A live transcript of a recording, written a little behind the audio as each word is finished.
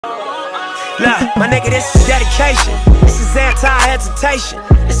Look, my nigga, this is dedication. This is anti-hesitation.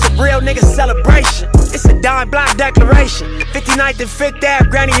 It's a real nigga celebration. It's a dime block declaration. 59th and 5th Ave,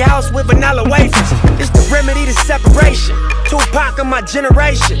 granny house with vanilla wafers. It's the remedy to separation. Tupac of my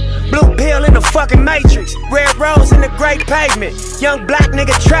generation. Blue pill in the fucking matrix. Red rose in the great pavement. Young black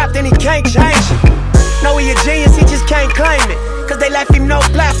nigga trapped and he can't change it. Know he a genius, he just can't claim it. Cause they left him no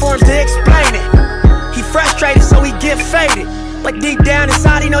platforms to explain it. He frustrated so he get faded. But deep down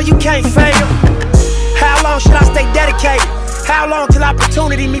inside he know you can't fade him. How long should I stay dedicated? How long till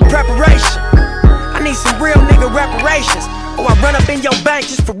opportunity meet preparation? I need some real nigga reparations, or I run up in your bank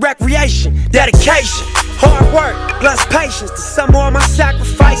just for recreation. Dedication, hard work, plus patience. To some more of my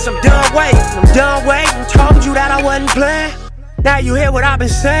sacrifice, I'm done waiting. Told you that I wasn't playing. Now you hear what I've been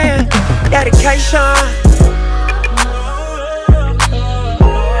saying. Dedication.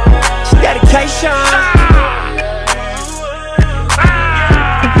 Dedication.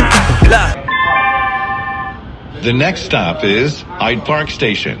 The next stop is Hyde Park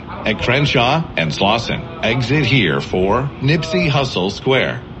Station at Crenshaw and Slauson. Exit here for Nipsey Hussle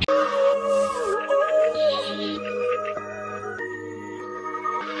Square.